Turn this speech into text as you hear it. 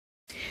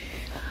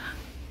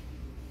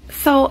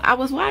So I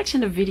was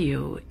watching a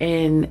video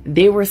and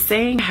they were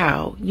saying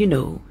how,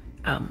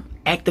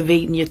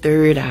 activating your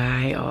third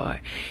eye, or,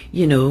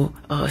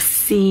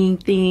 seeing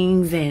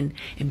things and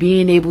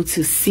being able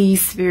to see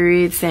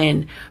spirits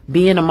and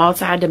being a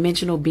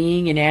multi-dimensional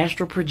being and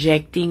astral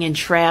projecting and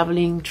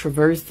traveling,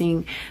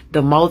 traversing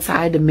the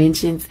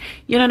multi-dimensions.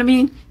 You know what I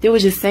mean? They were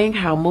just saying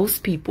how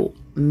most people,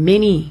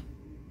 the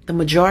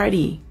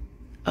majority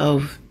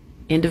of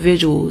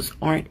individuals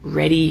aren't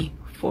ready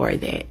for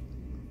that.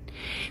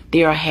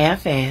 They are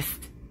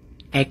half-assed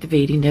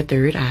activating their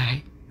third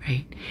eye,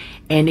 right?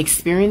 And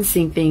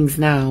experiencing things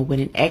now with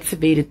an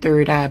activated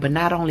third eye, but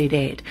not only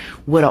that,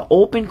 with an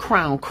open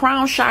crown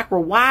chakra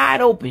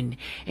wide open,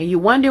 and you're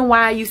wondering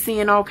why you're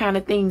seeing all kind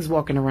of things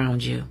walking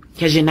around you,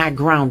 because you're not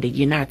grounded,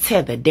 you're not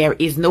tethered. There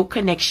is no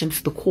connection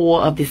to the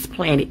core of this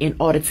planet in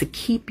order to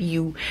keep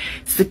you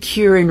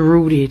secure and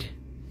rooted.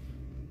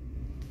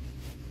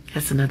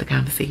 That's another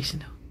conversation,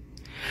 though.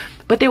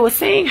 But they were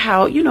saying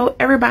how,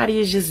 everybody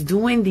is just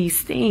doing these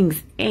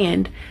things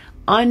and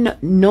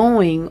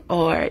unknowing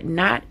or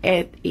not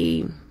at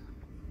a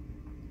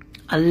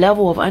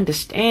level of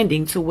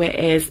understanding to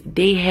whereas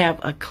they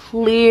have a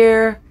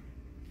clear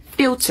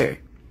filter.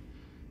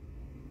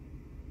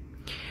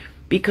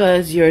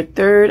 Because your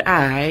third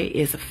eye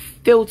is a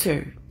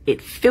filter.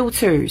 It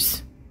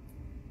filters.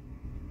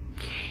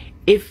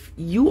 If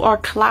you are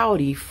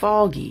cloudy,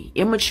 foggy,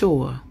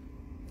 immature,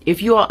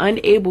 if you are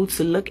unable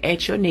to look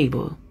at your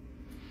neighbor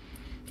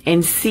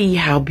and see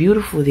how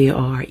beautiful they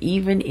are,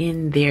 even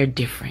in their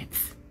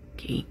difference,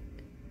 okay,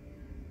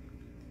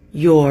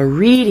 your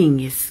reading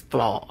is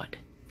flawed.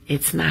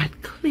 It's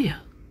not clear,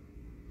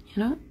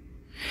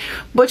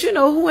 But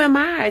who am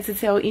I to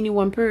tell any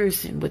one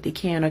person what they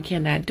can or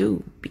cannot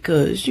do?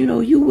 Because,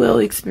 you will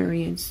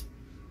experience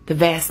the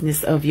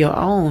vastness of your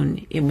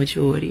own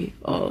immaturity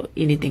or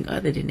anything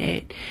other than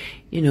that,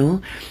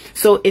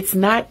 So it's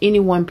not any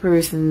one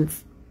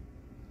person's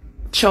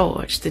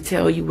charge to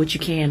tell you what you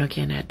can or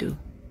cannot do.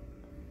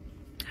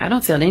 I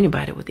don't tell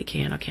anybody what they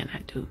can or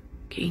cannot do,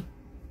 okay?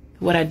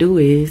 What I do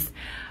is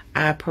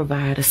I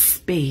provide a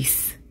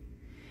space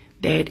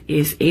that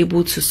is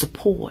able to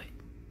support,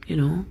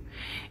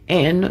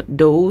 and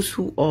those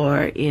who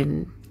are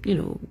in,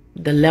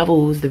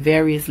 the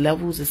various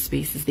levels of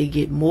spaces, they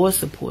get more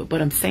support.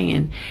 But I'm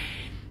saying,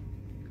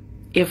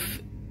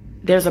 if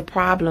there's a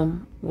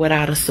problem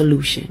without a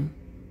solution,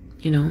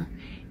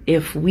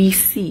 if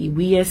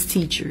we as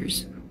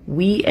teachers,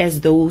 we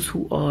as those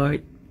who are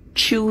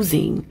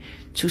choosing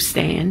to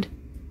stand,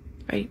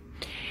 right?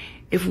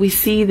 If we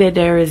see that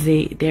there is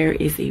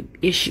a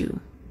issue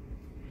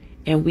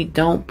and we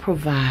don't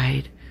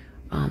provide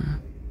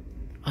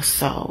a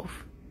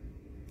solve,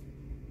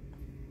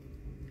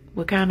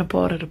 we're kind of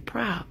part of the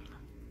problem,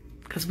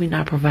 because we're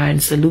not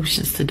providing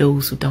solutions to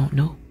those who don't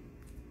know.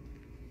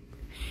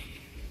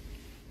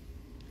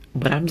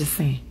 But I'm just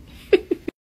saying,